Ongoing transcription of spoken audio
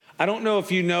I don't know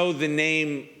if you know the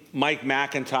name Mike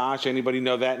McIntosh. Anybody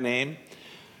know that name?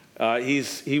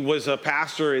 He was a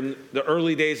pastor in the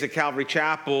early days of Calvary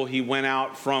Chapel. He went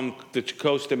out from the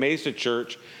Costa Mesa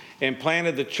Church and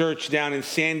planted the church down in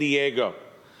San Diego.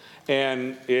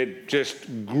 And it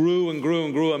just grew and grew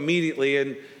and grew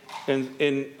immediately.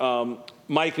 And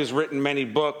Mike has written many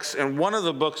books. And one of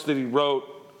the books that he wrote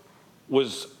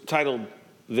was titled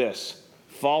this,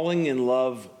 Falling in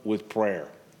Love with Prayer.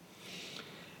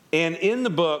 And in the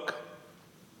book,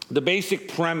 the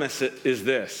basic premise is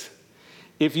this.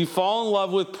 If you fall in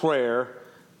love with prayer,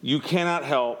 you cannot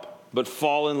help but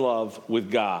fall in love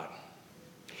with God.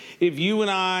 If you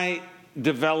and I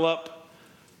develop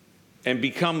and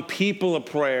become people of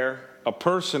prayer, a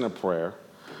person of prayer,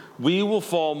 we will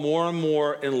fall more and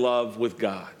more in love with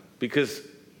God, because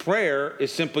prayer is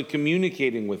simply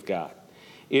communicating with God.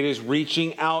 It is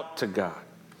reaching out to God.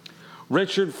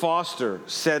 Richard Foster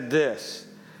said this,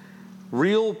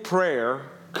 real prayer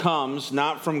comes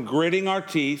not from gritting our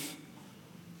teeth,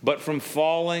 but from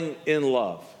falling in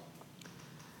love.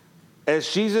 As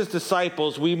Jesus'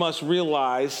 disciples, we must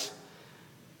realize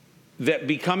that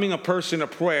becoming a person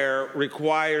of prayer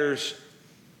requires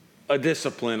a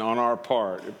discipline on our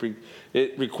part.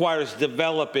 It requires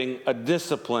developing a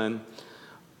discipline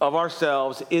of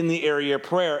ourselves in the area of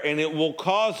prayer, and it will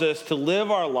cause us to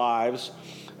live our lives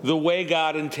the way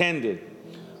God intended,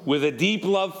 with a deep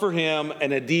love for Him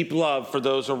and a deep love for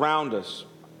those around us.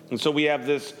 And so we have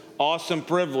this awesome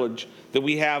privilege that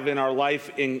we have in our life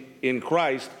in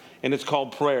Christ, and it's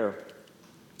called prayer.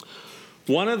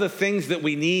 One of the things that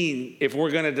we need if we're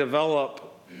going to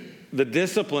develop the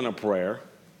discipline of prayer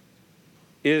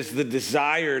is the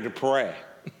desire to pray.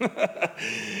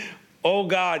 Oh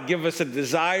God, give us a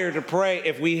desire to pray.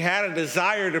 If we had a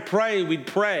desire to pray, we'd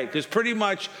pray. Because pretty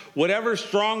much whatever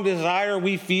strong desire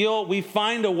we feel, we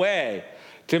find a way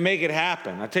to make it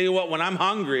happen. I tell you what, when I'm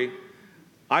hungry,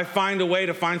 I find a way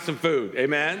to find some food.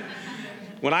 Amen?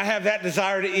 When I have that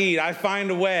desire to eat, I find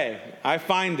a way. I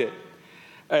find it.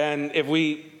 And if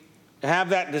we have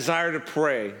that desire to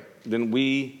pray, then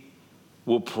we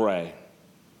will pray,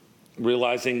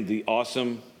 realizing the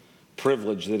awesome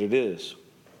privilege that it is.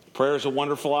 Prayer is a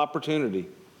wonderful opportunity.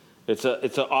 It's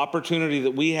an opportunity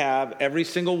that we have, every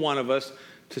single one of us,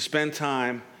 to spend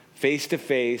time face to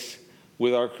face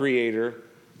with our Creator,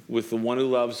 with the one who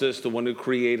loves us, the one who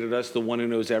created us, the one who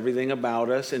knows everything about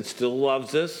us and still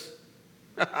loves us.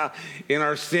 In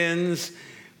our sins,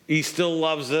 He still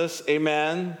loves us.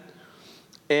 Amen.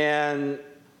 And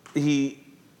He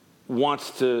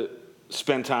wants to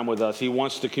spend time with us. He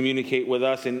wants to communicate with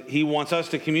us, and He wants us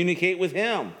to communicate with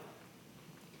Him.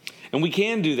 And we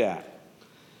can do that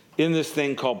in this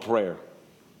thing called prayer.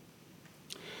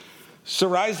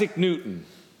 Sir Isaac Newton,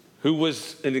 who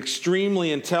was an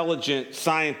extremely intelligent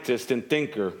scientist and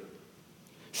thinker,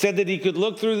 said that he could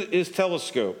look through his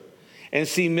telescope and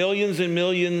see millions and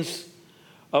millions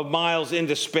of miles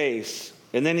into space.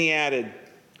 And then he added,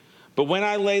 but when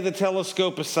I lay the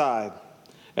telescope aside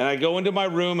and I go into my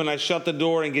room and I shut the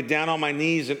door and get down on my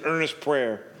knees in earnest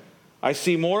prayer, I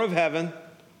see more of heaven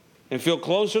and feel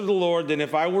closer to the Lord than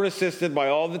if I were assisted by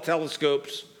all the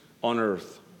telescopes on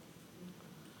earth.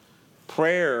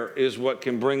 Prayer is what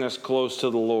can bring us close to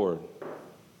the Lord.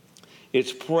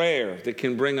 It's prayer that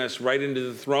can bring us right into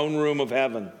the throne room of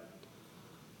heaven.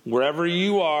 Wherever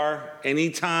you are,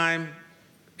 anytime,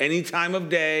 any time of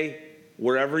day,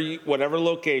 whatever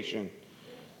location,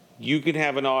 you can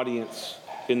have an audience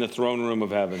in the throne room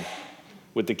of heaven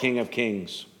with the King of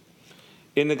Kings.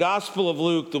 In the Gospel of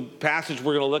Luke, the passage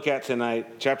we're going to look at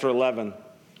tonight, chapter 11,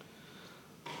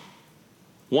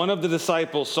 one of the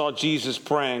disciples saw Jesus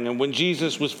praying, and when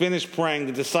Jesus was finished praying,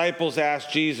 the disciples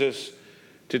asked Jesus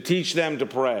to teach them to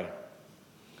pray.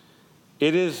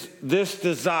 It is this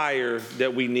desire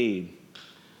that we need.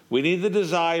 We need the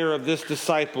desire of this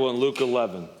disciple in Luke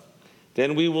 11.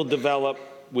 Then we will develop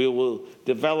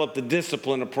the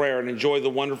discipline of prayer and enjoy the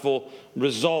wonderful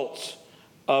results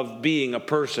of being a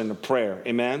person of prayer.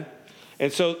 Amen?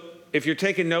 And so if you're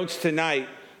taking notes tonight,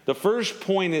 the first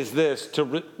point is this,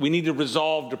 we need to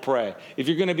resolve to pray. If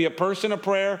you're going to be a person of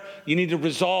prayer, you need to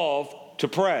resolve to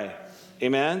pray.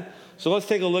 Amen? So let's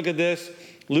take a look at this.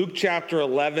 Luke chapter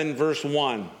 11, verse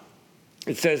 1.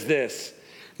 It says this,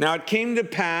 now it came to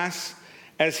pass,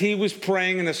 as he was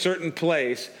praying in a certain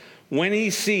place, when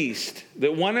he ceased,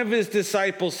 that one of his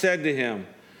disciples said to him,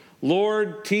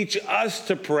 Lord, teach us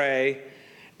to pray,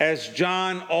 as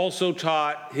John also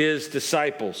taught his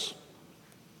disciples.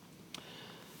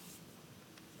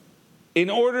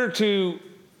 In order to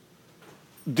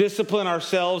discipline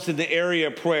ourselves in the area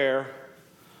of prayer,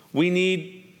 we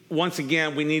need once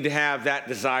again, we need to have that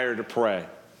desire to pray.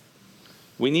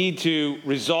 We need to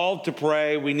resolve to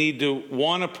pray. We need to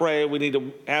want to pray. We need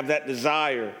to have that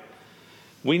desire.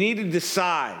 We need to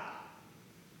decide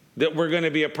that we're going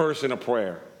to be a person of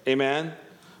prayer. Amen?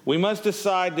 We must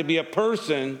decide to be a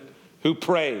person who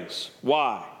prays.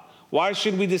 Why? Why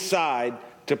should we decide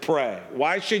to pray?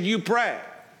 Why should you pray?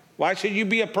 Why should you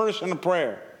be a person of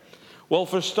prayer? Well,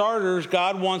 for starters,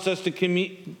 God wants us to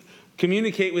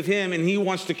communicate with him, and he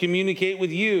wants to communicate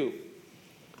with you.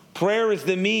 Prayer is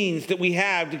the means that we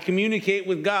have to communicate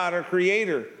with God, our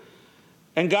Creator.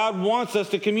 And God wants us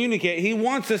to communicate. He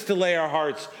wants us to lay our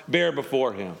hearts bare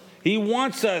before him. He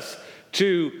wants us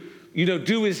to,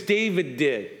 do as David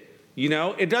did.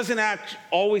 It doesn't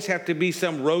always have to be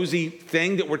some rosy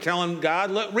thing that we're telling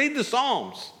God. Read the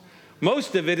Psalms.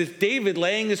 Most of it is David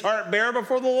laying his heart bare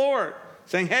before the Lord,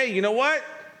 saying, hey, you know what?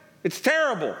 It's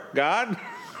terrible, God.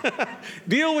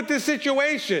 Deal with this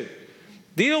situation.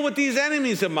 Deal with these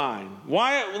enemies of mine.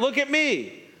 Why? Look at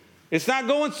me. It's not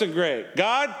going so great.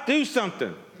 God, do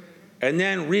something. And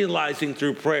then realizing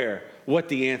through prayer what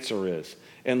the answer is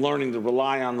and learning to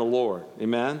rely on the Lord.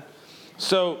 Amen?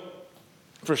 So,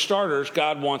 for starters,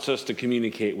 God wants us to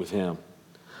communicate with him.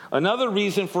 Another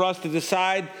reason for us to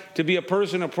decide to be a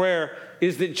person of prayer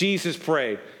is that Jesus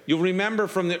prayed. You'll remember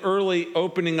from the early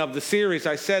opening of the series,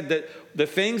 I said that the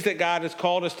things that God has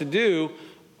called us to do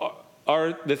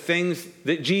are the things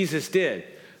that Jesus did.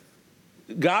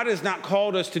 God has not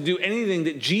called us to do anything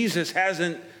that Jesus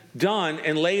hasn't done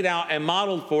and laid out and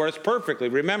modeled for us perfectly.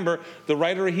 Remember, the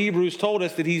writer of Hebrews told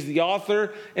us that he's the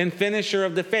author and finisher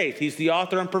of the faith. He's the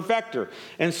author and perfecter.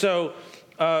 And so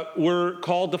we're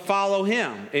called to follow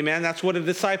him. Amen. That's what a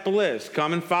disciple is.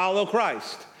 Come and follow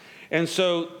Christ. And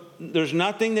so there's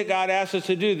nothing that God asks us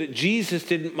to do that Jesus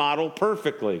didn't model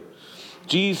perfectly.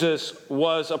 Jesus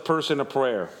was a person of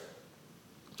prayer.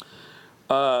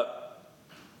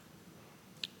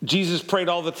 Jesus prayed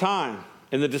all the time,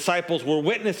 and the disciples were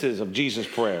witnesses of Jesus'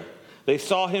 prayer. They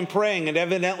saw him praying, and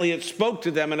evidently it spoke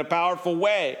to them in a powerful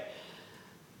way.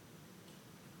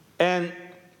 And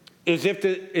as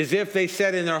if they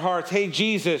said in their hearts, hey,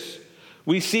 Jesus,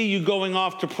 we see you going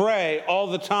off to pray all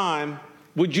the time.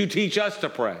 Would you teach us to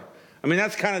pray? I mean,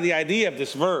 that's kind of the idea of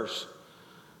this verse.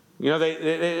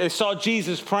 They saw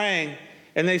Jesus praying,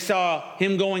 and they saw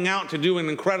him going out to do an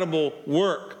incredible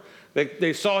work.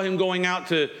 They saw him going out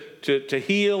to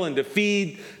heal and to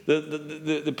feed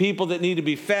the people that need to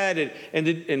be fed and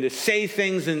to say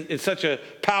things in such a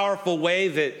powerful way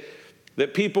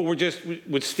that people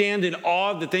would stand in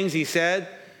awe of the things he said.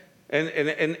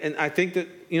 And I think that,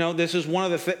 this is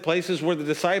one of the places where the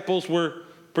disciples were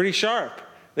pretty sharp.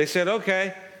 They said,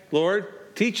 okay,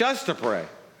 Lord, teach us to pray.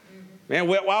 Man,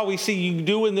 while we see you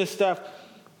doing this stuff,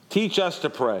 teach us to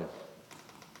pray.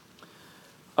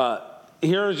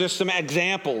 Here are just some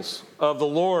examples of the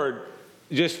Lord,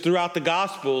 just throughout the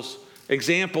Gospels,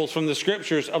 examples from the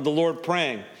Scriptures of the Lord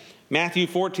praying. Matthew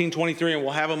 14:23, and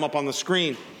we'll have them up on the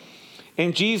screen.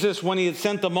 And Jesus, when he had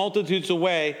sent the multitudes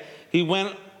away, he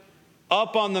went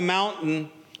up on the mountain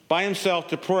by himself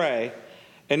to pray.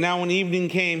 And now when evening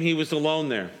came, he was alone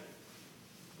there.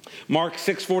 Mark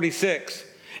 6:46,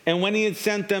 and when he had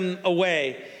sent them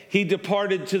away, he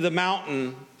departed to the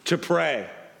mountain to pray.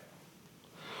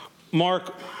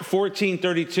 Mark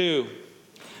 14:32,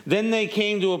 then they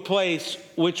came to a place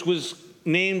which was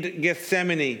named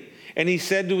Gethsemane, and he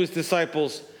said to his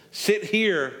disciples, sit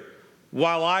here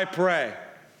while I pray.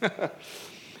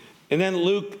 And then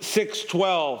Luke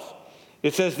 6:12,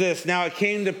 it says this, now it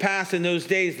came to pass in those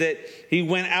days that he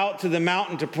went out to the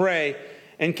mountain to pray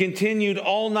and continued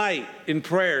all night in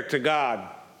prayer to God.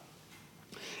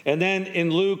 And then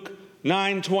in Luke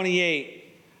 9:28,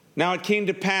 now it came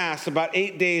to pass about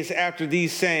 8 days after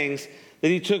these sayings that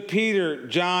he took Peter,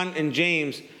 John, and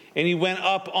James, and he went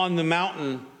up on the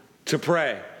mountain to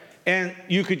pray. And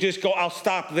you could just go, I'll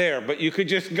stop there, but you could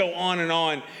just go on and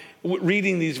on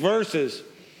reading these verses.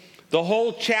 The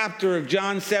whole chapter of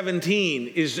John 17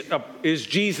 is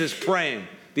Jesus praying.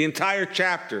 The entire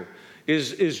chapter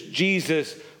is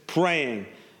Jesus praying.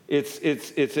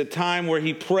 It's a time where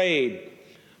he prayed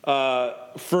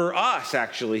for us,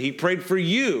 actually. He prayed for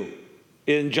you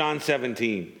in John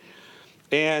 17.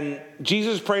 And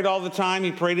Jesus prayed all the time.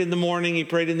 He prayed in the morning. He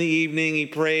prayed in the evening. He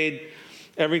prayed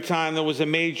every time there was a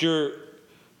major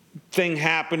thing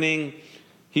happening.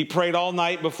 He prayed all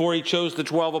night before he chose the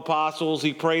 12 apostles.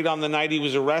 He prayed on the night he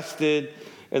was arrested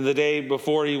and the day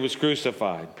before he was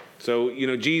crucified. So,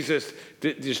 Jesus,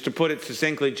 just to put it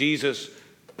succinctly, Jesus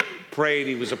prayed.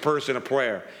 He was a person of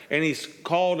prayer. And he's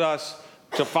called us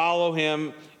to follow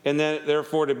him and then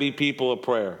therefore to be people of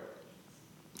prayer.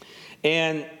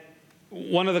 And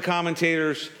One of the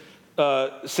commentators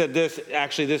said this.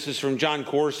 Actually, this is from John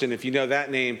Corson, if you know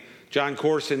that name. John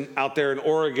Corson out there in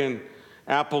Oregon,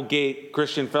 Applegate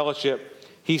Christian Fellowship.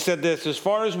 He said this: as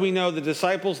far as we know, the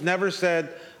disciples never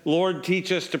said, "Lord,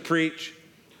 teach us to preach,"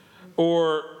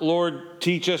 or "Lord,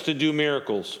 teach us to do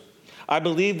miracles." I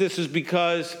believe this is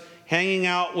because hanging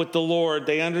out with the Lord,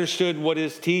 they understood what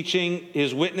his teaching,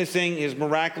 his witnessing, his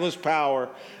miraculous power,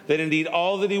 that indeed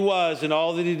all that he was and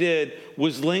all that he did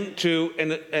was linked to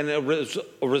and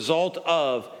a result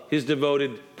of his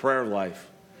devoted prayer life.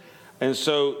 And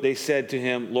so they said to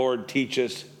him, "Lord, teach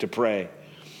us to pray."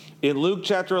 In Luke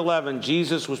chapter 11,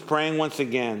 Jesus was praying once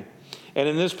again. And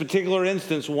in this particular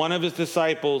instance, one of his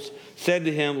disciples said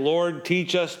to him, "Lord,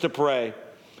 teach us to pray."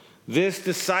 This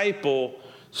disciple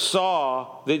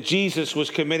saw that Jesus was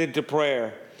committed to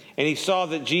prayer. And he saw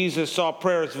that Jesus saw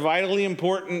prayer as a vitally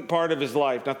important part of his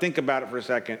life. Now think about it for a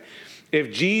second.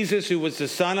 If Jesus, who was the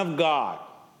Son of God,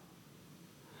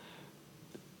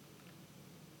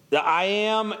 the I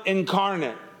am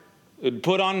incarnate,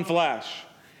 put on flesh,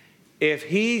 if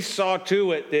he saw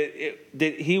to it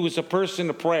that he was a person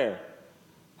of prayer,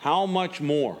 how much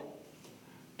more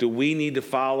do we need to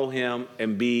follow him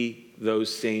and be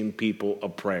those same people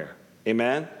of prayer?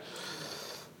 Amen?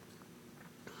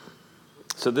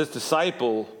 So this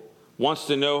disciple wants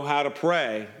to know how to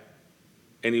pray,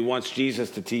 and he wants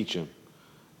Jesus to teach him.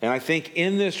 And I think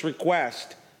in this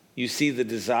request, you see the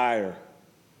desire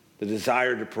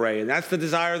to pray. And that's the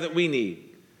desire that we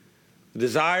need. The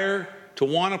desire to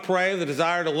want to pray, the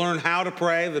desire to learn how to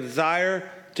pray, the desire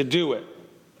to do it.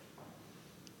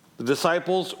 The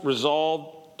disciples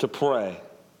resolved to pray.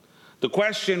 The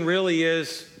question really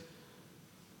is,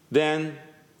 then,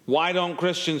 why don't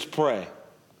Christians pray?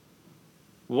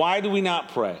 Why do we not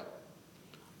pray?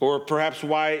 Or perhaps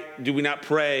why do we not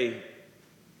pray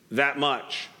that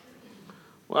much?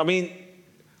 Well, I mean,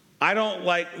 I don't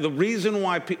like, the reason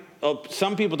why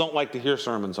some people don't like to hear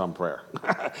sermons on prayer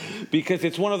because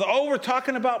it's one of the, we're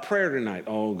talking about prayer tonight.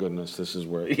 Oh goodness, this is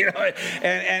where,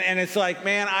 and it's like,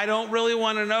 man, I don't really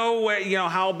want to know where,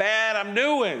 how bad I'm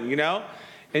doing,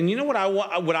 And you know what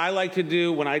I like to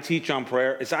do when I teach on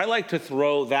prayer is I like to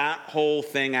throw that whole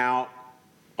thing out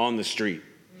on the street.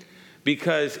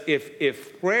 Because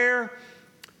if prayer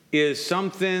is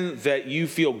something that you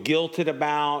feel guilted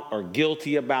about or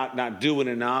guilty about not doing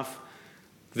enough,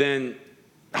 then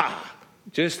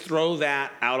just throw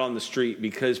that out on the street,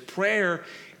 because prayer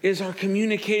is our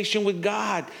communication with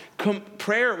God.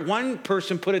 Prayer, one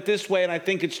person put it this way, and I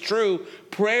think it's true,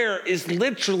 prayer is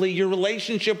literally your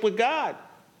relationship with God.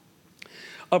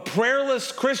 A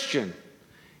prayerless Christian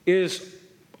is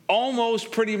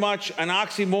almost pretty much an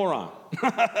oxymoron.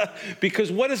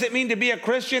 Because what does it mean to be a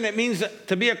Christian? It means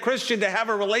to be a Christian to have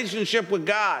a relationship with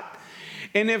God.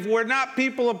 And if we're not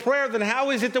people of prayer, then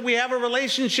how is it that we have a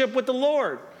relationship with the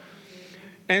Lord?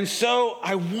 And so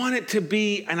I want it to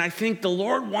be, and I think the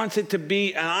Lord wants it to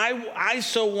be, and I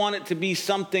so want it to be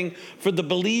something for the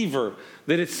believer,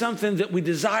 that it's something that we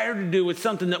desire to do, it's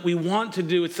something that we want to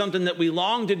do, it's something that we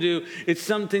long to do, it's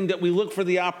something that we look for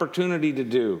the opportunity to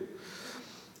do.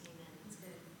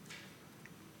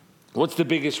 What's the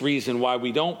biggest reason why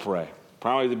we don't pray?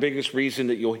 Probably the biggest reason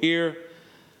that you'll hear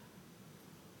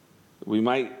we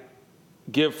might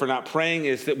give for not praying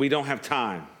is that we don't have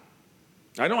time.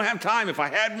 I don't have time. If I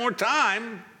had more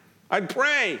time, I'd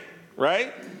pray,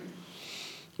 right?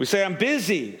 We say, I'm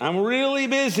busy. I'm really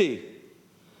busy.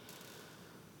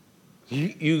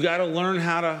 You got to learn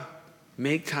how to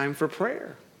make time for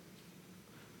prayer.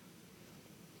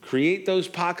 Create those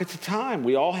pockets of time.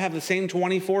 We all have the same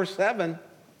 24/7,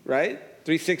 right?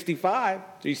 365,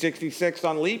 366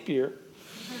 on leap year.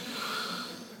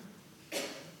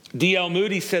 D.L.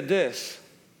 Moody said this: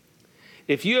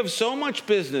 if you have so much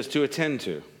business to attend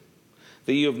to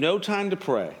that you have no time to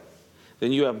pray,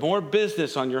 then you have more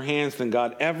business on your hands than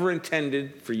God ever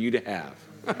intended for you to have.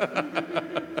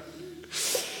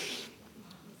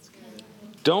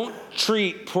 Don't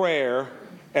treat prayer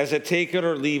as a take it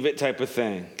or leave it type of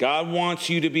thing. God wants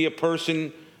you to be a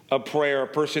person of prayer, a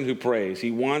person who prays.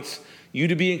 He wants you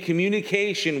to be in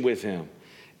communication with him,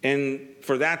 and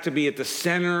for that to be at the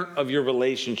center of your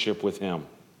relationship with him.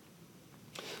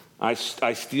 I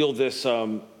steal this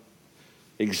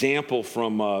example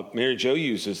from, Mary Jo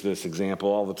uses this example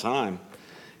all the time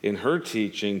in her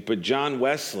teaching, but John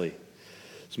Wesley's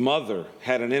mother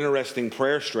had an interesting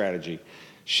prayer strategy.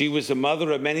 She was the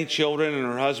mother of many children, and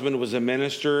her husband was a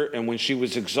minister, and when she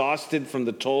was exhausted from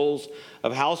the tolls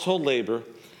of household labor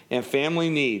and family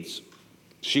needs,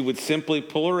 she would simply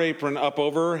pull her apron up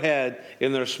over her head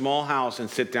in their small house and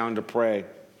sit down to pray.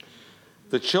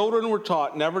 The children were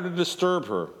taught never to disturb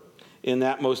her, in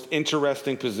that most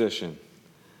interesting position.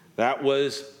 That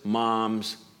was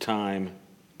mom's time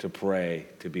to pray,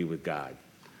 to be with God.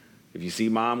 If you see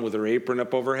mom with her apron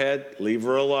up overhead, leave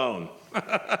her alone.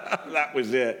 That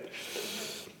was it.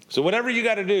 So whatever you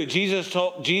got to do,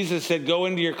 Jesus said, go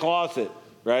into your closet,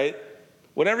 right?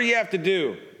 Whatever you have to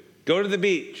do, go to the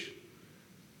beach,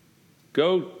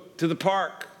 go to the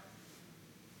park,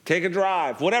 take a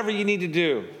drive, whatever you need to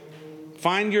do.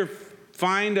 Find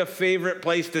a favorite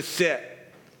place to sit.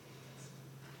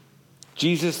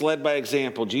 Jesus led by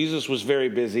example. Jesus was very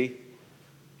busy.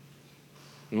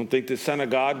 You don't think the Son of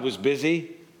God was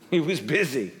busy? He was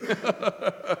busy.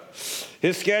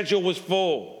 His schedule was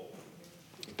full,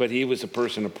 but he was a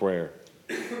person of prayer.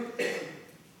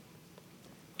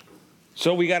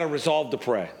 So we got to resolve to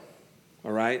pray,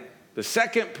 all right? The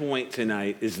second point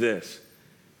tonight is this,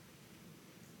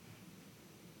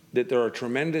 that there are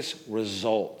tremendous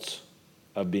results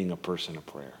of being a person of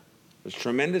prayer. There's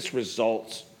tremendous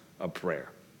results of prayer.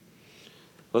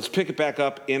 Let's pick it back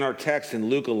up in our text in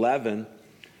Luke 11.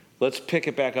 Let's pick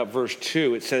it back up, verse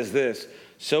 2. It says this,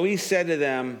 so he said to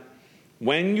them,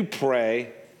 when you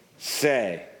pray,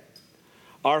 say,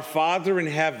 our Father in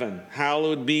heaven,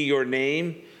 hallowed be your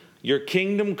name. Your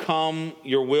kingdom come,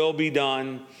 your will be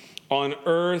done on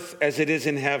earth as it is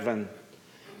in heaven.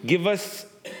 Give us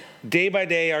day by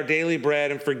day our daily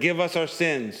bread, and forgive us our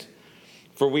sins,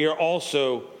 for we are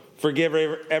also forgive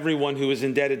everyone who is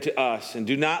indebted to us. And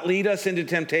do not lead us into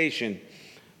temptation,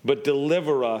 but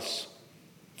deliver us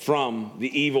from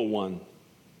the evil one.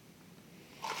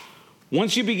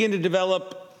 Once you begin to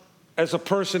develop as a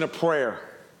person of prayer,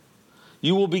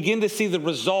 you will begin to see the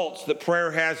results that prayer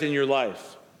has in your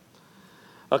life.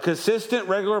 A consistent,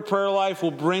 regular prayer life will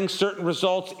bring certain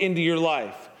results into your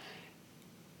life.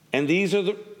 And these are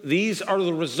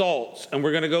the results, and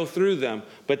we're going to go through them,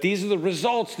 but these are the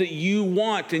results that you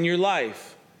want in your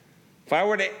life.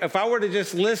 If I were to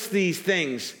just list these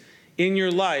things in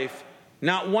your life,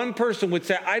 not one person would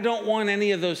say, I don't want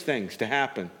any of those things to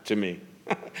happen to me.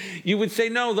 You would say,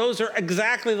 no, those are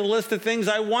exactly the list of things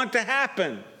I want to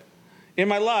happen in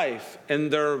my life,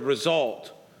 and they're a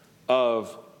result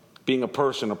of being a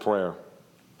person of prayer.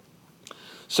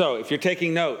 So if you're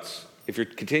taking notes, if you're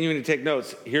continuing to take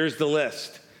notes, here's the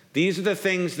list. These are the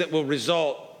things that will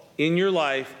result in your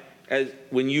life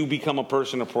when you become a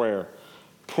person of prayer.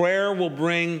 Prayer will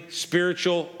bring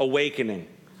spiritual awakening.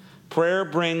 Prayer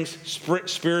brings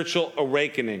spiritual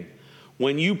awakening.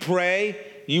 When you pray,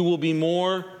 you will be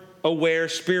more aware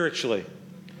spiritually.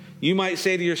 You might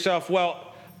say to yourself, well,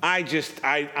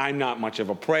 I'm not much of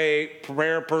a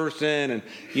prayer person, and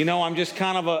I'm just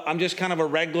kind of a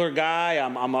regular guy.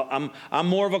 I'm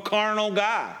more of a carnal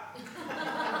guy.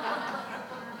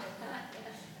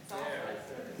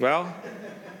 Well,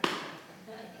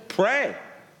 pray,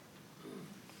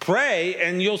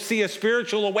 and you'll see a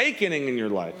spiritual awakening in your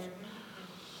life.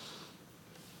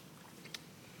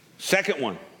 Second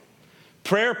one,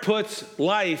 prayer puts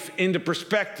life into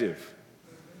perspective.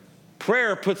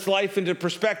 Prayer puts life into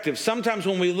perspective. Sometimes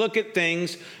when we look at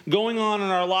things going on in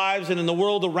our lives and in the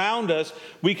world around us,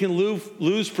 we can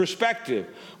lose perspective.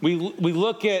 We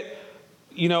look at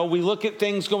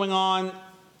things going on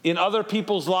in other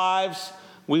people's lives.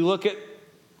 We look at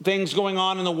things going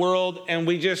on in the world, and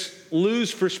we just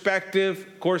lose perspective.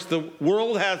 Of course, the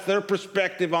world has their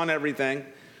perspective on everything.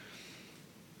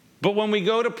 But when we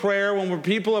go to prayer, when we're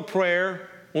people of prayer,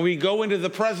 when we go into the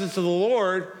presence of the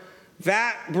Lord,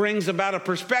 that brings about a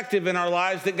perspective in our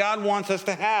lives that God wants us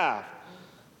to have.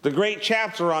 The great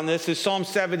chapter on this is Psalm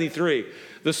 73.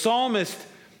 The psalmist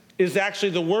is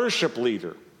actually the worship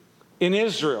leader in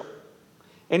Israel.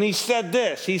 And he said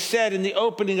this. He said in the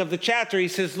opening of the chapter, he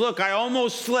says, look, I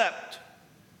almost slipped.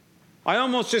 I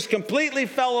almost just completely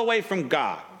fell away from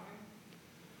God.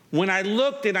 When I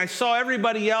looked and I saw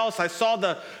everybody else, I saw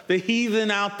the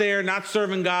heathen out there not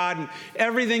serving God, and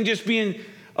everything just being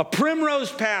a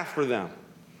primrose path for them,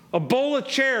 a bowl of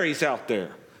cherries out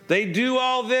there. They do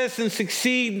all this and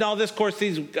succeed and all this. Of course,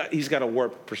 he's got a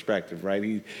warped perspective,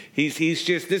 right? He's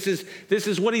just, this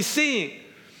is what he's seeing.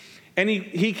 And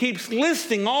he keeps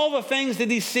listing all the things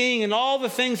that he's seeing and all the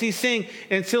things he's seeing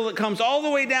until it comes all the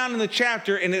way down in the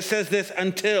chapter, and it says this,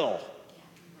 until.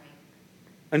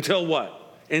 Until what?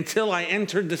 Until I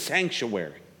entered the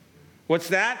sanctuary. What's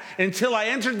that? Until I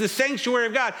entered the sanctuary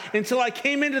of God, until I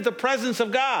came into the presence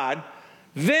of God,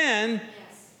 then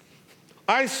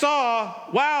I saw,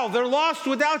 wow, they're lost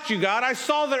without you, God. I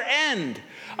saw their end.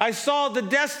 I saw the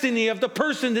destiny of the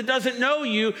person that doesn't know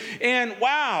you, and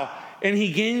wow. And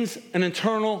he gains an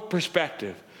eternal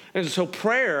perspective. And so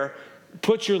prayer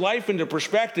puts your life into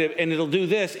perspective, and it'll do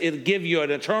this. It'll give you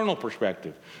an eternal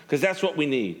perspective, because that's what we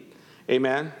need.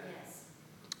 Amen? Yes.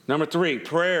 Number 3,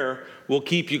 prayer will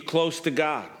keep you close to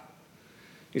God.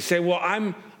 You say, well,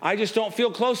 I just don't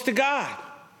feel close to God.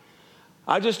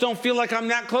 I just don't feel like I'm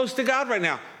that close to God right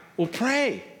now. Well,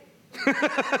 pray.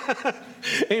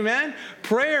 Amen?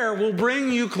 Prayer will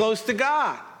bring you close to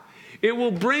God. It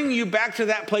will bring you back to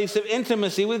that place of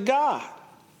intimacy with God.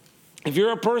 If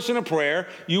you're a person of prayer,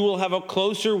 you will have a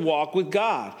closer walk with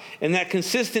God. And that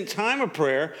consistent time of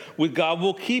prayer with God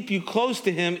will keep you close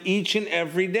to Him each and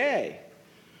every day.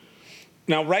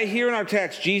 Now, right here in our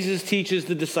text, Jesus teaches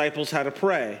the disciples how to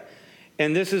pray.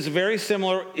 And this is very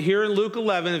similar, here in Luke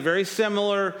 11, very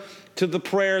similar to the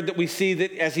prayer that we see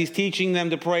that as He's teaching them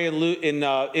to pray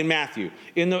in Matthew,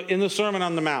 in the Sermon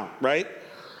on the Mount, right?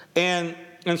 And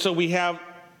so we have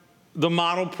the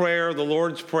model prayer, the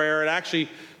Lord's Prayer. It actually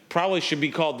probably should be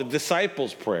called the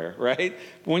disciples' prayer, right?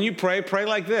 When you pray, pray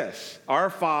like this: Our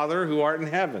Father who art in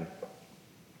heaven.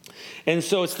 And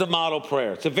so it's the model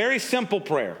prayer. It's a very simple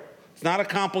prayer. It's not a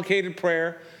complicated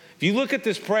prayer. If you look at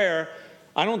this prayer,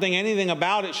 I don't think anything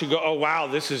about it should go, oh, wow,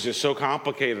 this is just so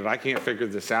complicated. I can't figure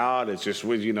this out. It's just,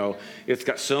 it's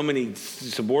got so many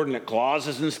subordinate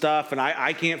clauses and stuff, and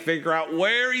I can't figure out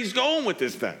where he's going with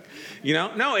this thing.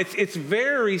 No, it's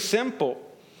very simple.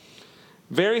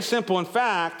 Very simple. In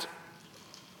fact,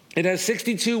 it has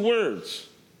 62 words.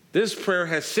 This prayer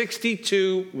has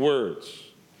 62 words.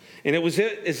 And it was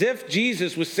as if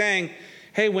Jesus was saying,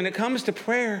 hey, when it comes to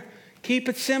prayer, keep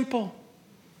it simple.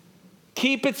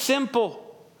 Keep it simple.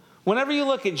 Whenever you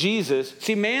look at Jesus,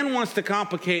 see, man wants to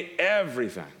complicate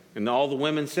everything. And all the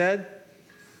women said?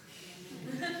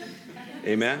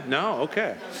 Amen? No?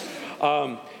 Okay.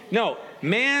 No,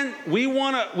 man, we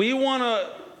want to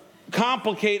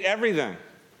complicate everything.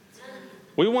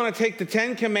 We want to take the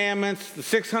 10 Commandments, the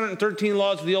 613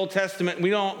 laws of the Old Testament,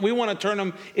 and we want to turn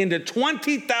them into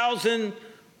 20,000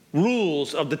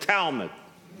 rules of the Talmud.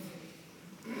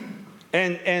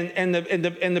 And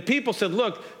the people said,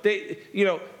 look,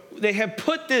 they have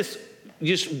put this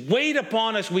just weight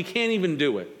upon us, we can't even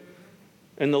do it.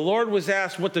 And the Lord was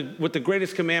asked what the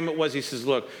greatest commandment was. He says,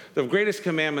 look, the greatest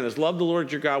commandment is love the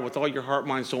Lord your God with all your heart,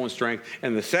 mind, soul, and strength.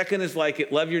 And the second is like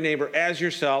it, love your neighbor as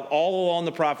yourself. All along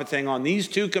the prophets hang on these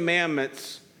 2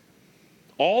 commandments.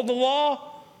 All the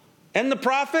law and the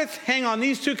prophets hang on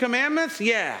these 2 commandments?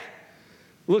 Yeah.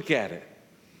 Look at it.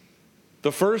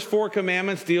 The first 4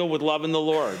 commandments deal with loving the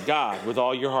Lord, God, with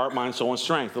all your heart, mind, soul, and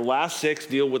strength. The last 6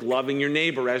 deal with loving your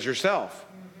neighbor as yourself.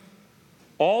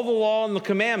 All the law and the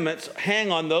commandments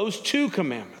hang on those 2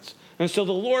 commandments. And so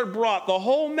the Lord brought the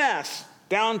whole mess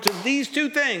down to these 2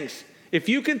 things. If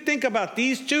you can think about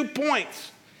these 2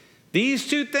 points, these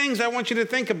 2 things I want you to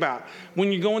think about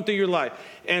when you're going through your life.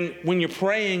 And when you're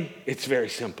praying, it's very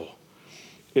simple.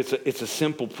 It's a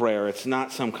simple prayer. It's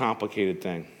not some complicated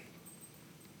thing.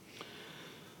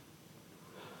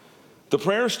 The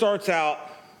prayer starts out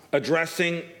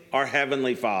addressing our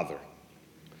Heavenly Father.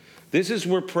 This is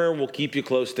where prayer will keep you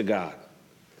close to God.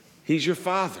 He's your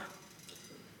Father.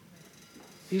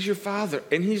 He's your Father,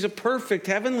 and He's a perfect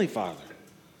Heavenly Father.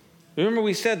 Remember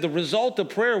we said the result of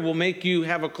prayer will make you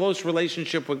have a close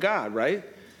relationship with God, right?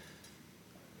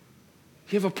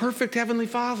 You have a perfect Heavenly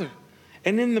Father.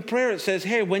 And in the prayer it says,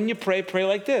 hey, when you pray, pray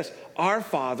like this: Our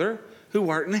Father who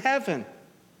art in heaven.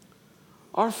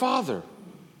 Our Father.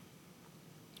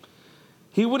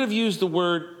 He would have used the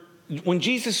word, when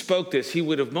Jesus spoke this, he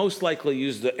would have most likely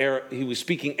used he was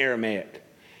speaking Aramaic,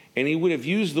 and he would have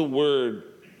used the word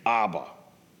Abba.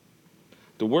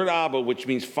 The word Abba, which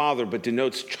means father, but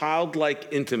denotes childlike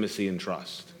intimacy and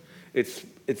trust.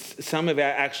 Some have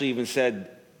actually even said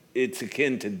it's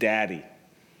akin to daddy.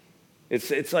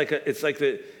 It's like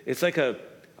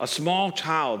a small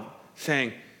child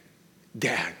saying,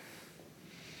 Dad.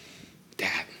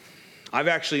 I've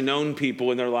actually known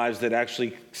people in their lives that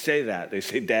actually say that. They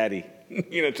say daddy,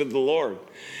 to the Lord.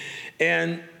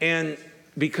 And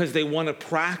because they want to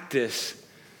practice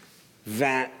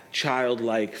that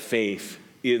childlike faith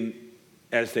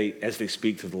as they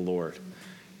speak to the Lord.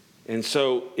 And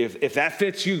so if that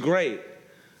fits you, great.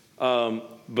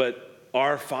 But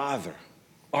our Father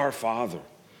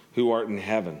who art in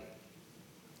heaven.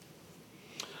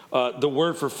 The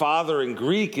word for father in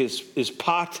Greek is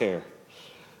pater.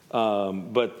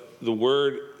 But the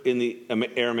word in the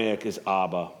Aramaic is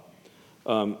Abba.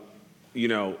 Paul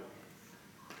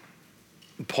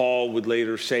would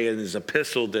later say in his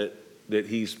epistle that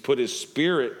he's put his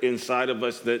spirit inside of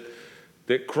us that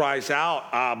cries out,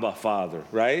 Abba, Father,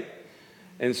 right?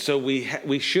 And so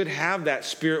we should have that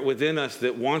spirit within us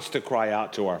that wants to cry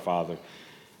out to our Father.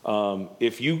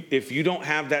 If you don't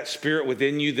have that spirit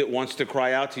within you that wants to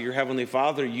cry out to your Heavenly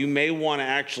Father, you may want to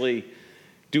actually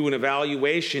do an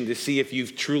evaluation to see if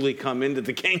you've truly come into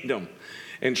the kingdom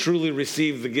and truly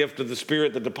received the gift of the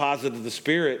Spirit, the deposit of the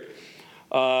Spirit,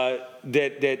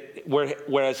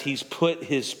 whereas He's put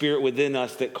His Spirit within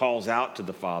us that calls out to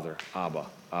the Father, Abba,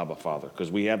 Father,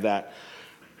 because we have that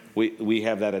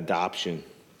adoption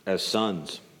as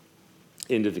sons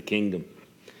into the kingdom.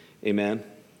 Amen.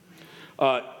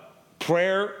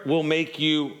 Prayer will make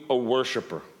you a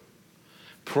worshiper.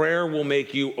 Prayer will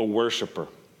make you a worshiper.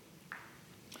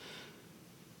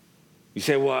 You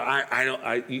say,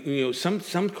 well,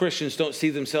 some Christians don't see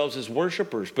themselves as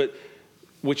worshipers, but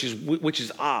which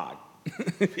is odd,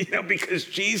 because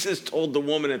Jesus told the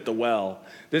woman at the well,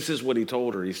 this is what He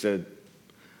told her. He said,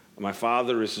 my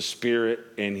Father is a spirit,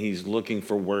 and He's looking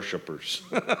for worshipers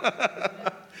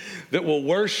that will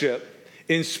worship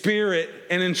in spirit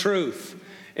and in truth.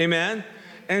 Amen?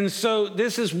 And so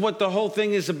this is what the whole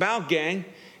thing is about, gang,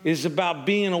 is about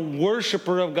being a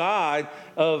worshiper of God,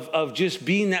 of just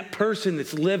being that person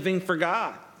that's living for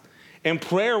God. And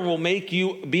prayer will make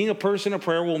you, being a person of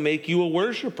prayer will make you a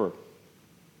worshiper.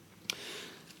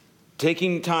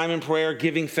 Taking time in prayer,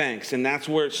 giving thanks, and that's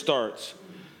where it starts.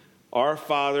 Our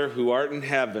Father who art in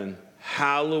heaven,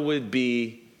 hallowed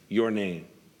be your name.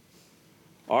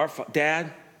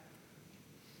 Dad,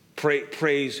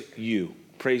 praise you.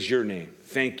 Praise your name.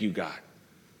 Thank you, God.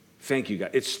 Thank you, God.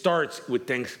 It starts with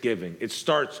thanksgiving. It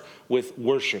starts with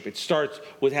worship. It starts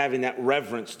with having that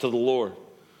reverence to the Lord.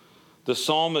 The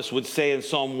psalmist would say in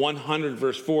Psalm 100,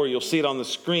 verse 4, you'll see it on the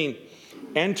screen,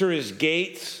 enter His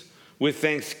gates with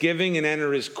thanksgiving and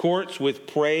enter His courts with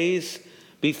praise.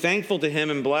 Be thankful to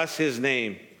Him and bless His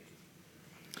name.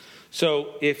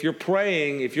 So if you're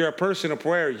praying, if you're a person of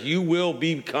prayer, you will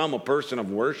become a person of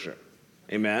worship.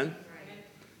 Amen?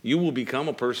 You will become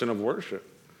a person of worship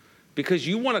because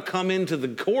you want to come into the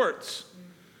courts.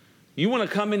 You want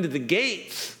to come into the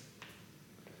gates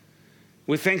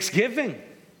with thanksgiving.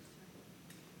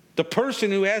 The person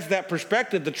who has that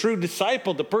perspective, the true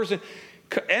disciple, the person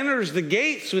enters the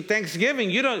gates with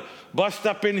thanksgiving. You don't bust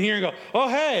up in here and go, oh,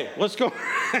 hey, let's go.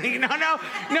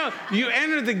 No. You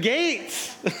enter the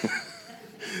gates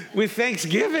with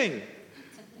thanksgiving.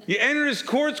 You enter His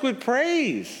courts with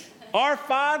praise. Our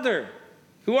Father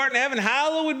who art in heaven,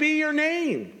 hallowed be your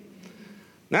name.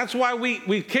 That's why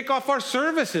we kick off our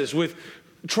services with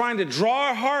trying to draw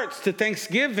our hearts to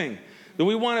thanksgiving. That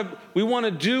we want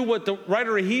to do what the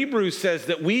writer of Hebrews says,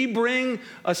 that we bring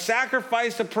a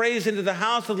sacrifice of praise into the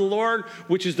house of the Lord,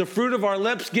 which is the fruit of our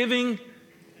lips, giving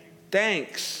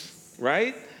thanks,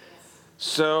 right?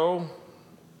 So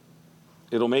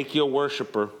it'll make you a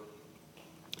worshiper.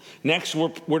 Next,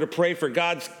 we're to pray for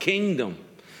God's kingdom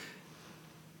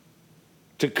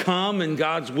to come and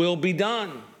God's will be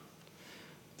done.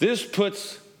 This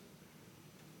puts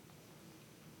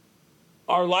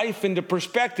our life into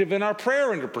perspective and our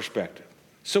prayer into perspective.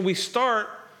 So we start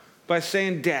by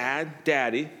saying,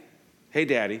 Daddy, hey,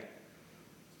 Daddy,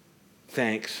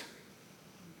 thanks.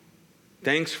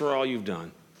 Thanks for all you've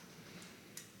done.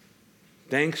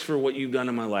 Thanks for what you've done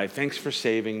in my life. Thanks for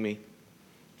saving me.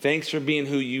 Thanks for being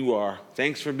who you are.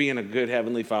 Thanks for being a good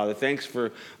Heavenly Father. Thanks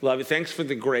for love. Thanks for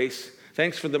the grace.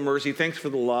 Thanks for the mercy. Thanks for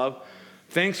the love.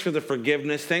 Thanks for the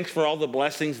forgiveness. Thanks for all the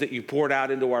blessings that you poured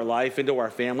out into our life, into our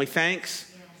family. Thanks.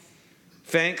 Yes.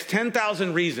 Thanks.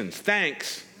 10,000 reasons.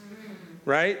 Thanks.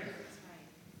 Right?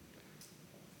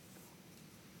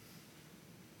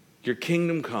 Your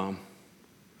kingdom come.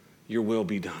 Your will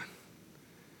be done.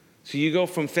 So you go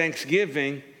from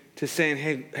thanksgiving to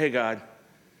saying, hey, God,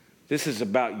 this is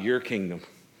about your kingdom.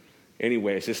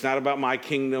 Anyways, it's not about my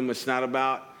kingdom. It's not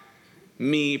about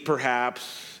me,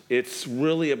 perhaps. It's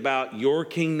really about your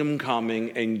kingdom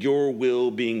coming and your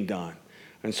will being done.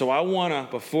 And so I want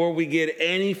to, before we get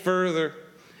any further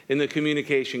in the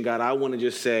communication, God, I want to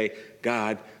just say,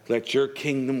 God, let your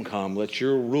kingdom come. Let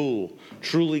your rule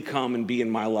truly come and be in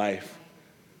my life.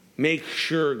 Make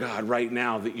sure, God, right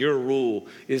now that your rule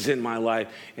is in my life.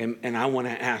 And I want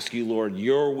to ask you, Lord,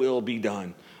 your will be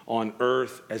done on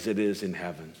earth as it is in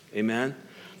heaven. Amen?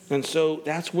 And so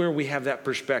that's where we have that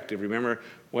perspective. Remember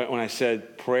when I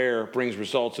said prayer brings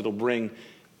results, it'll bring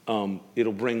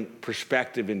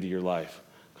perspective into your life.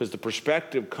 Because the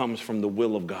perspective comes from the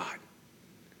will of God.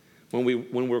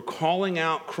 When we're calling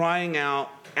out, crying out,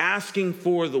 asking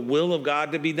for the will of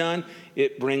God to be done,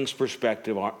 it brings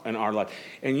perspective in our life.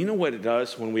 And you know what it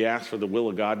does when we ask for the will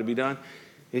of God to be done?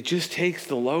 It just takes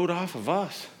the load off of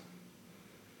us.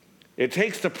 It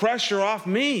takes the pressure off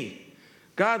me.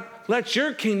 God, let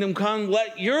your kingdom come.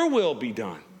 Let your will be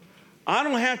done. I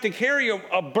don't have to carry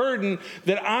a burden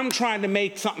that I'm trying to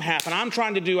make something happen. I'm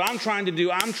trying to do.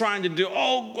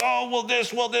 Oh, will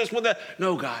this, will that.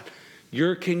 No, God,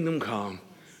 your kingdom come,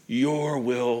 your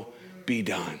will be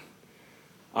done.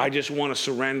 I just want to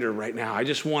surrender right now. I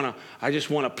just want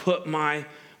to put my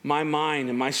mind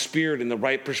and my spirit in the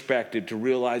right perspective to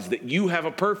realize that you have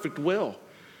a perfect will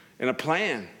and a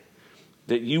plan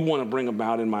that you want to bring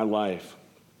about in my life.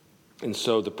 And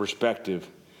so the perspective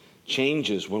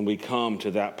changes when we come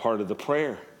to that part of the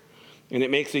prayer. And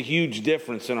it makes a huge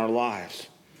difference in our lives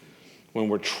when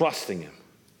we're trusting him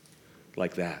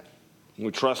like that.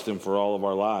 We trust him for all of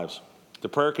our lives. The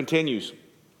prayer continues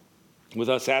with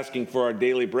us asking for our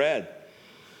daily bread.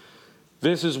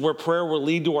 This is where prayer will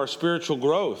lead to our spiritual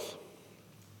growth.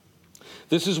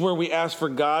 This is where we ask for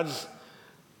God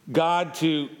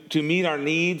to meet our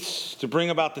needs, to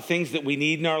bring about the things that we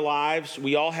need in our lives.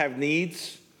 We all have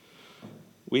needs.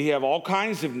 We have all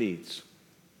kinds of needs.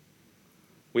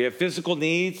 We have physical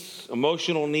needs,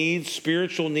 emotional needs,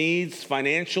 spiritual needs,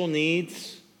 financial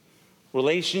needs,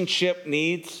 relationship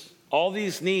needs, all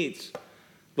these needs.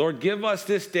 Lord, give us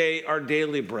this day our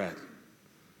daily bread.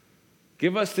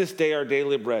 Give us this day our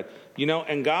daily bread.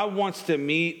 And God wants to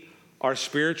meet our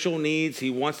spiritual needs. He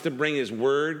wants to bring his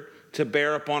word to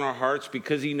bear upon our hearts,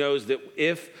 because he knows that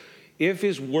if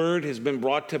his word has been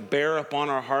brought to bear upon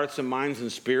our hearts and minds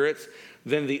and spirits,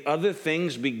 then the other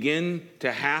things begin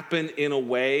to happen in a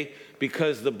way,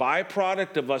 because the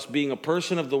byproduct of us being a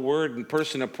person of the word and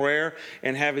person of prayer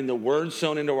and having the word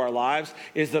sown into our lives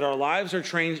is that our lives are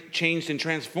changed and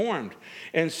transformed.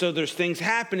 And so there's things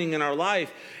happening in our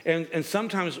life. And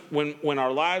sometimes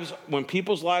when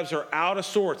people's lives are out of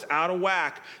sorts, out of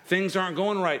whack, things aren't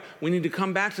going right, we need to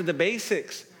come back to the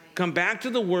basics. Come back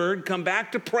to the word, come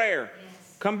back to prayer.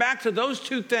 Come back to those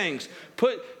two things.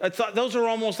 Those are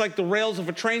almost like the rails of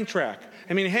a train track.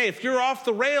 I mean, hey, if you're off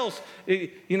the rails,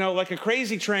 like a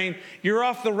crazy train, you're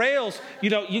off the rails,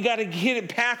 you got to get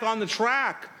it back on the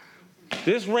track.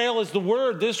 This rail is the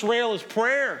word. This rail is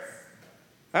prayer.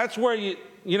 That's where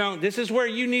this is where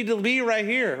you need to be right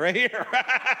here.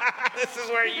 This is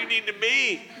where you need to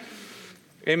be.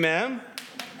 Amen?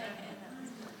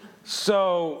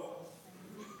 So,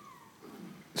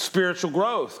 spiritual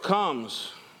growth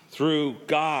comes through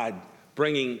God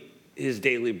bringing his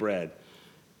daily bread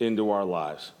into our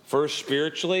lives. First,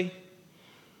 spiritually,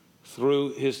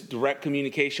 through his direct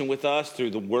communication with us, through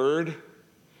the word.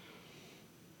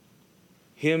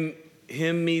 Him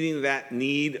meeting that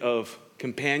need of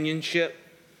companionship.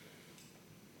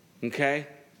 Okay?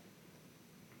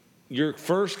 You're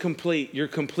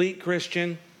complete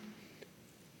Christian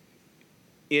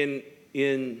in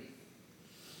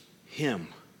him.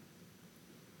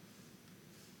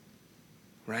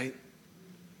 Right?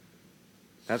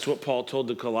 That's what Paul told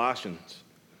the Colossians.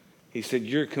 He said,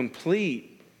 you're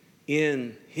complete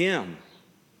in him.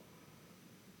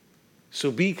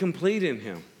 So be complete in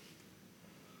him.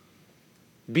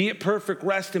 Be at perfect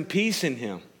rest and peace in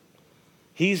him.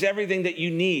 He's everything that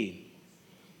you need.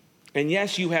 And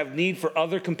yes, you have need for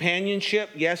other companionship.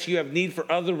 Yes, you have need for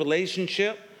other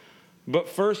relationship. But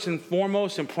first and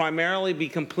foremost and primarily be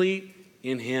complete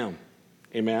in him.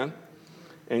 Amen?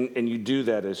 And you do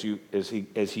that as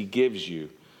he gives you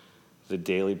the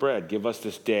daily bread. Give us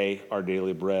this day our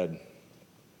daily bread.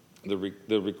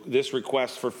 This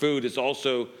request for food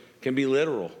can be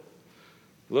literal.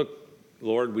 Look,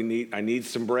 Lord, I need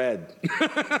some bread.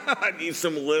 I need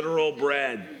some literal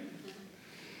bread.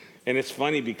 And it's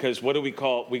funny because what do we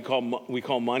call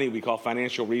money? We call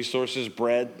financial resources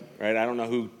bread, right? I don't know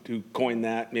who coined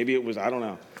that. Maybe it was, I don't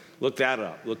know. Look that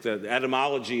up. Look at the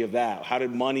etymology of that. How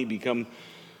did money become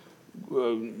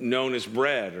known as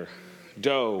bread or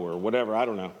dough or whatever? I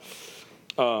don't know.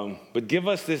 But give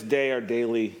us this day our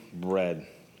daily bread,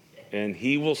 and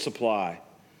he will supply.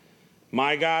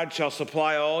 My God shall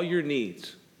supply all your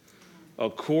needs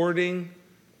according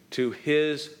to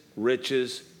his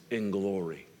riches in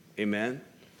glory. Amen?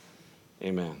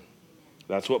 Amen.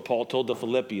 That's what Paul told the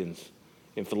Philippians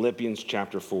in Philippians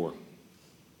chapter 4.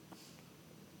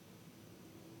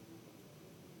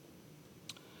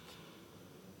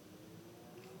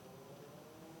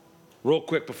 Real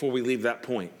quick before we leave that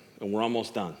point, and we're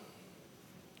almost done.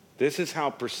 This is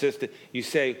how persistent. You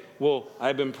say, well,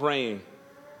 I've been praying.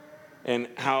 And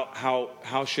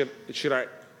how should I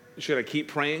keep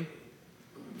praying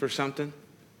for something?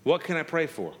 What can I pray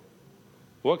for?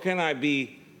 What can I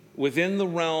be within the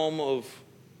realm of,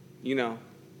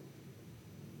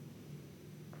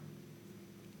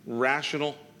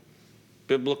 rational,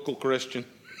 biblical Christian?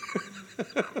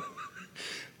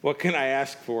 What can I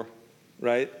ask for,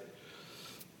 right?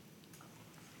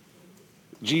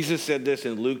 Jesus said this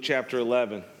in Luke chapter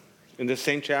 11, in this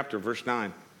same chapter, verse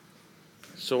 9.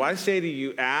 So I say to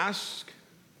you, ask,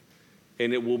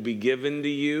 and it will be given to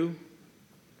you.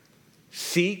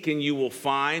 Seek, and you will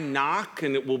find. Knock,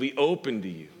 and it will be opened to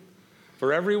you.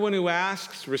 For everyone who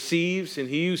asks receives, and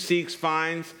he who seeks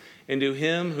finds, and to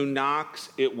him who knocks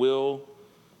it will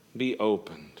be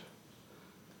opened.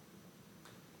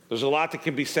 There's a lot that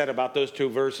can be said about those two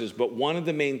verses, but one of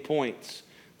the main points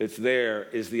that's there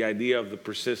is the idea of the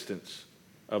persistence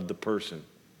of the person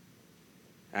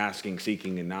asking,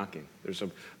 seeking, and knocking.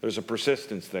 There's a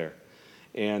persistence there.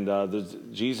 And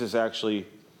Jesus actually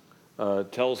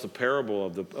tells the parable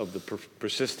of the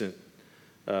persistence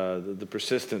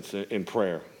in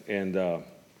prayer. And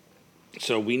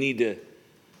so we need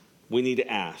to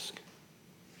ask.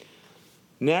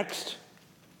 Next,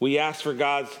 we ask for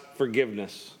God's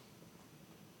forgiveness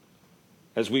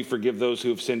as we forgive those who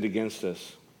have sinned against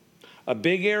us. A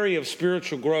big area of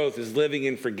spiritual growth is living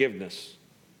in forgiveness.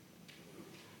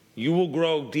 You will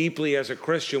grow deeply as a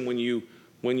Christian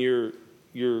when you're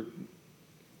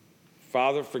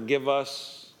Father, forgive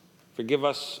us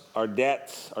our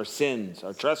debts, our sins,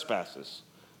 our trespasses,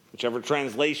 whichever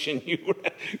translation you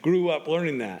grew up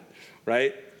learning that,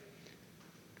 right?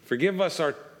 Forgive us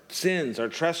our sins, our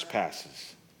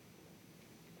trespasses.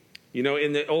 You know,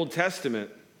 in the Old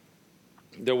Testament,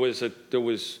 there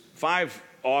was 5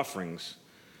 offerings.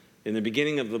 In the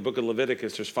beginning of the book of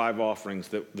Leviticus, there's 5 offerings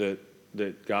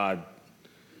that God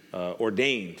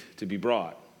ordained to be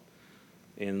brought.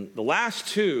 In the last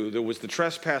 2, there was the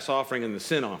trespass offering and the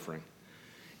sin offering.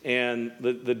 And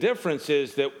the difference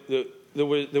is that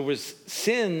there was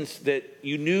sins that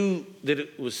you knew that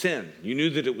it was sin. You knew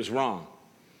that it was wrong.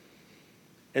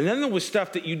 And then there was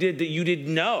stuff that you did that you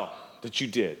didn't know that you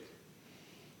did.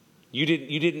 You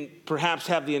didn't perhaps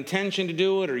have the intention to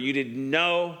do it, or you didn't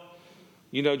know.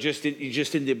 You know, just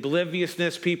in the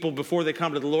obliviousness, people, before they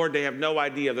come to the Lord, they have no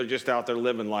idea. They're just out there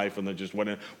living life, and they're just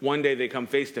one day they come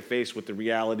face to face with the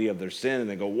reality of their sin, and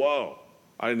they go, whoa,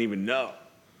 I didn't even know.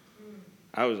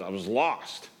 I was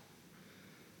lost.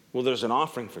 Well, there's an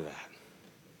offering for that.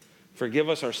 Forgive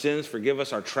us our sins, forgive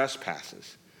us our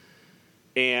trespasses.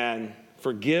 And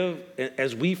forgive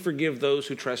as we forgive those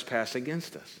who trespass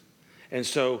against us. And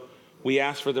so we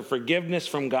ask for the forgiveness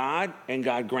from God, and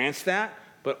God grants that.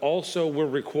 But also we're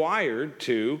required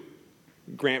to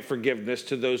grant forgiveness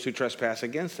to those who trespass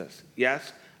against us.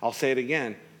 Yes, I'll say it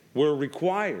again. We're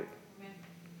required. Amen.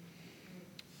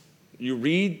 You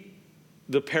read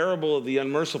the parable of the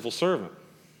unmerciful servant,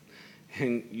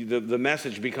 and the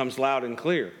message becomes loud and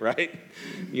clear, right?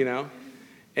 You know?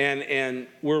 And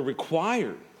we're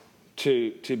required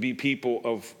to be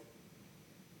people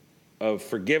of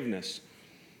forgiveness.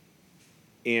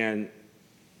 And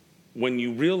when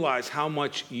you realize how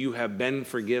much you have been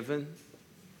forgiven,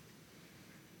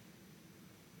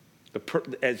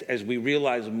 as we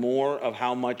realize more of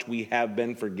how much we have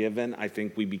been forgiven, I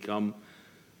think we become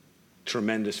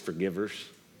tremendous forgivers.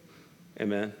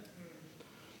 Amen?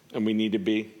 And we need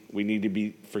to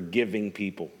be forgiving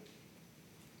people.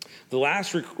 The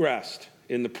last request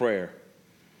in the prayer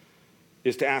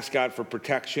is to ask God for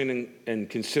protection and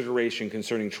consideration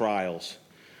concerning trials.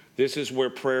 This is where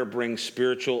prayer brings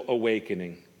spiritual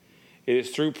awakening. It is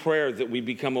through prayer that we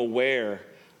become aware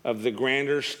of the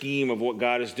grander scheme of what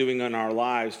God is doing in our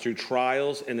lives through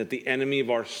trials, and that the enemy of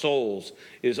our souls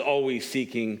is always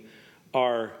seeking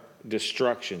our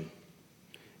destruction.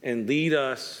 And lead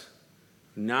us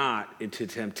not into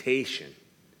temptation,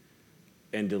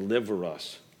 and deliver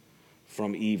us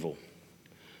from evil.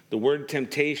 The word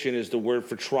temptation is the word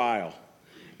for trial.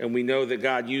 And we know that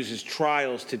God uses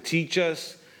trials to teach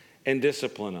us and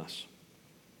discipline us.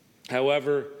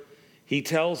 However, he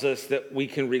tells us that we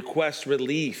can request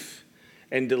relief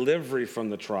and delivery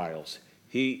from the trials.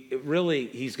 He's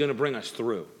going to bring us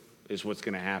through, is what's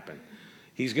going to happen.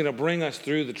 He's going to bring us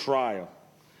through the trial.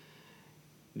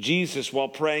 Jesus, while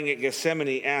praying at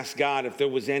Gethsemane, asked God if there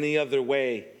was any other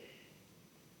way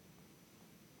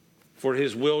for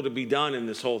his will to be done in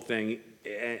this whole thing.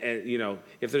 And, you know,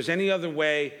 if there's any other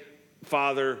way,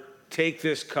 Father, take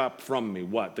this cup from me.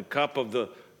 What? The cup of the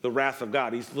wrath of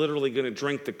God. He's literally going to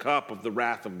drink the cup of the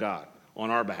wrath of God on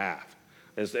our behalf.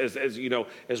 As you know,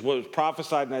 as what was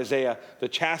prophesied in Isaiah, the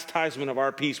chastisement of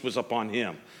our peace was upon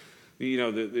him. You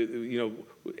know,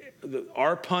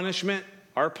 our punishment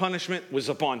was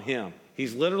upon him.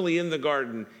 He's literally in the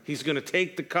garden. He's going to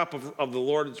take the cup of the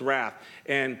Lord's wrath,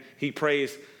 and he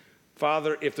prays,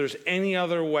 Father, if there's any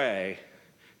other way,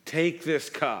 take this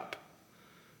cup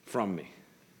from me.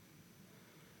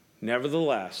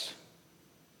 Nevertheless,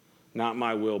 not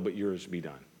my will, but yours be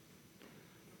done.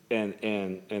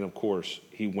 And of course,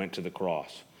 he went to the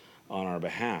cross on our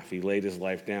behalf. He laid his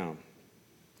life down.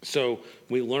 So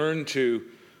we learn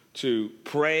to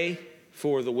pray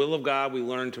for the will of God. We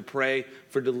learn to pray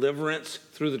for deliverance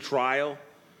through the trial,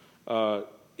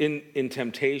 in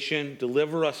temptation.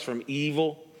 Deliver us from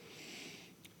evil.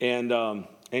 And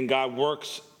God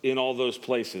works in all those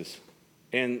places.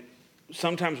 And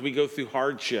sometimes we go through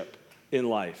hardship in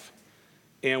life.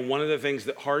 And one of the things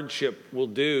that hardship will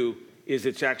do is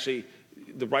it's actually,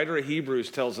 the writer of Hebrews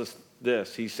tells us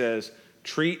this. He says,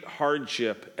 treat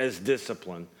hardship as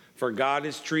discipline, for God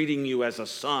is treating you as a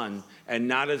son and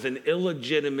not as an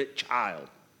illegitimate child.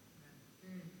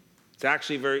 It's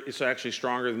actually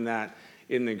stronger than that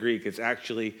in the Greek. It's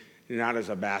actually not as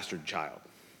a bastard child.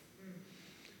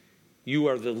 You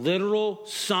are the literal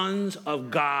sons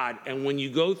of God. And when you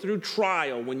go through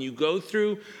trial, when you go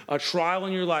through a trial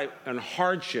in your life and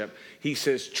hardship, he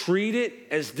says, treat it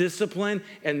as discipline,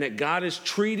 and that God is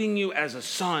treating you as a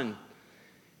son.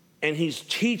 And he's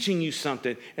teaching you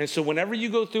something. And so whenever you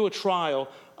go through a trial,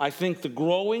 I think the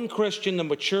growing Christian, the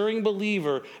maturing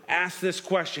believer, asks this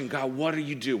question: God, what are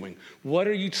you doing? What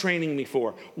are you training me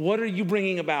for? What are you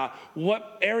bringing about?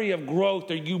 What area of growth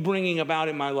are you bringing about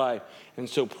in my life? And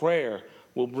so prayer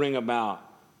will bring about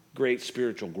great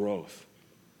spiritual growth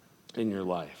in your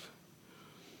life.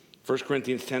 1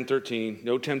 Corinthians 10:13,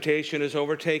 no temptation has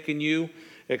overtaken you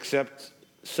except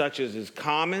such as is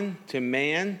common to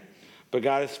man, but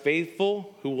God is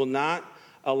faithful, who will not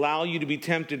allow you to be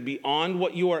tempted beyond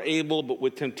what you are able, but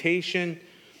with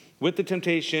the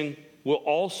temptation will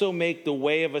also make the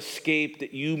way of escape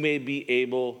that you may be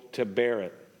able to bear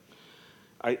it.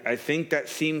 I think that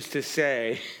seems to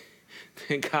say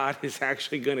that God is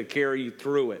actually going to carry you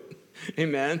through it.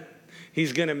 Amen?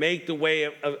 He's going to make the way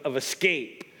of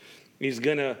escape. He's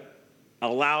going to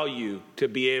allow you to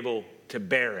be able to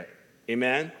bear it.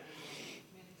 Amen?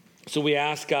 So we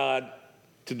ask God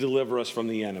to deliver us from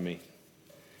the enemy.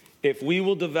 If we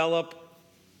will develop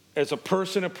as a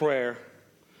person of prayer,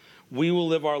 we will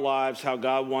live our lives how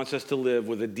God wants us to live,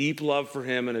 with a deep love for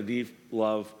him and a deep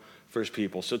love for his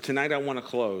people. So tonight I want to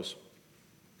close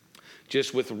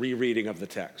just with rereading of the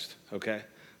text, okay?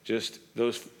 Just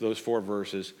those 4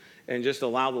 verses, and just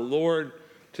allow the Lord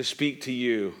to speak to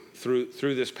you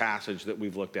through this passage that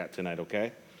we've looked at tonight,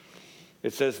 okay?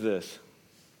 It says this: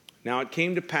 now it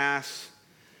came to pass,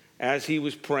 as he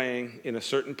was praying in a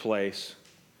certain place,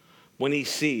 when he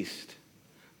ceased,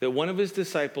 that one of his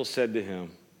disciples said to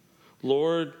him,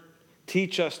 Lord,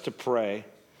 teach us to pray,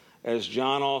 as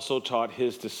John also taught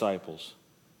his disciples.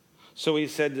 So he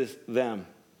said to them,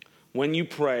 when you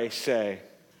pray, say,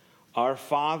 Our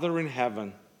Father in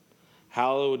heaven,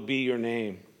 hallowed be your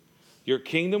name. Your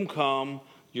kingdom come,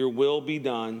 your will be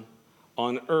done,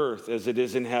 on earth as it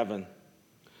is in heaven.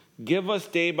 Give us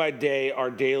day by day our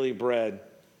daily bread,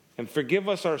 and forgive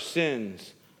us our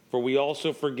sins, for we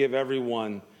also forgive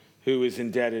everyone who is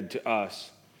indebted to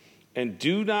us. And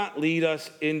do not lead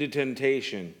us into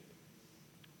temptation,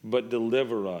 but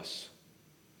deliver us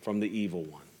from the evil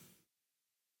one.